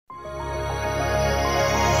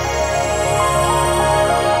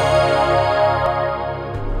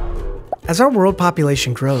As our world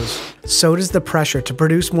population grows, so does the pressure to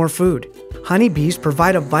produce more food. Honeybees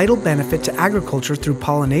provide a vital benefit to agriculture through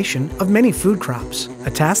pollination of many food crops, a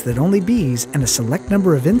task that only bees and a select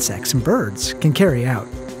number of insects and birds can carry out.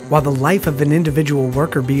 While the life of an individual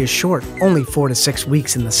worker bee is short, only 4 to 6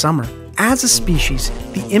 weeks in the summer, as a species,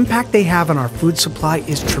 the impact they have on our food supply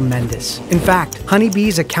is tremendous. In fact,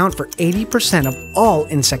 honeybees account for 80% of all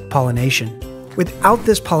insect pollination. Without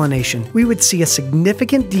this pollination, we would see a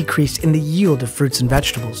significant decrease in the yield of fruits and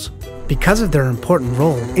vegetables. Because of their important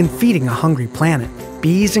role in feeding a hungry planet,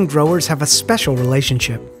 bees and growers have a special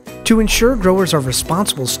relationship. To ensure growers are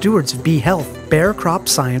responsible stewards of bee health, Bayer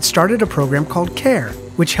CropScience started a program called CARE,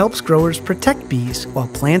 which helps growers protect bees while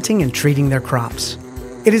planting and treating their crops.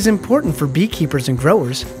 It is important for beekeepers and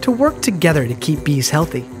growers to work together to keep bees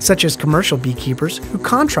healthy, such as commercial beekeepers who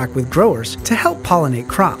contract with growers to help pollinate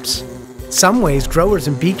crops. Some ways growers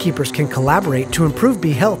and beekeepers can collaborate to improve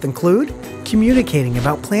bee health include communicating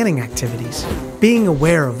about planting activities, being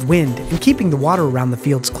aware of wind and keeping the water around the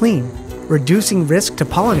fields clean, reducing risk to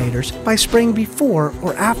pollinators by spraying before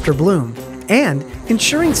or after bloom, and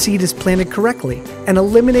ensuring seed is planted correctly and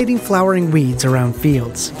eliminating flowering weeds around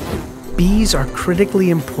fields. Bees are critically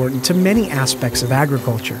important to many aspects of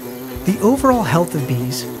agriculture. The overall health of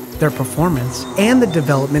bees, their performance, and the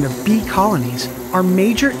development of bee colonies are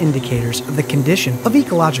major indicators of the condition of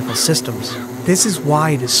ecological systems. This is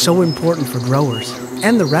why it is so important for growers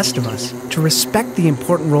and the rest of us to respect the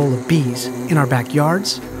important role of bees in our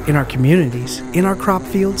backyards, in our communities, in our crop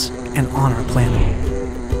fields, and on our planet.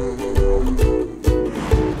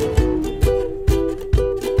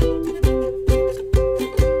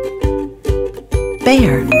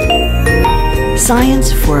 Bayer.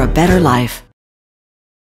 Science for a better life.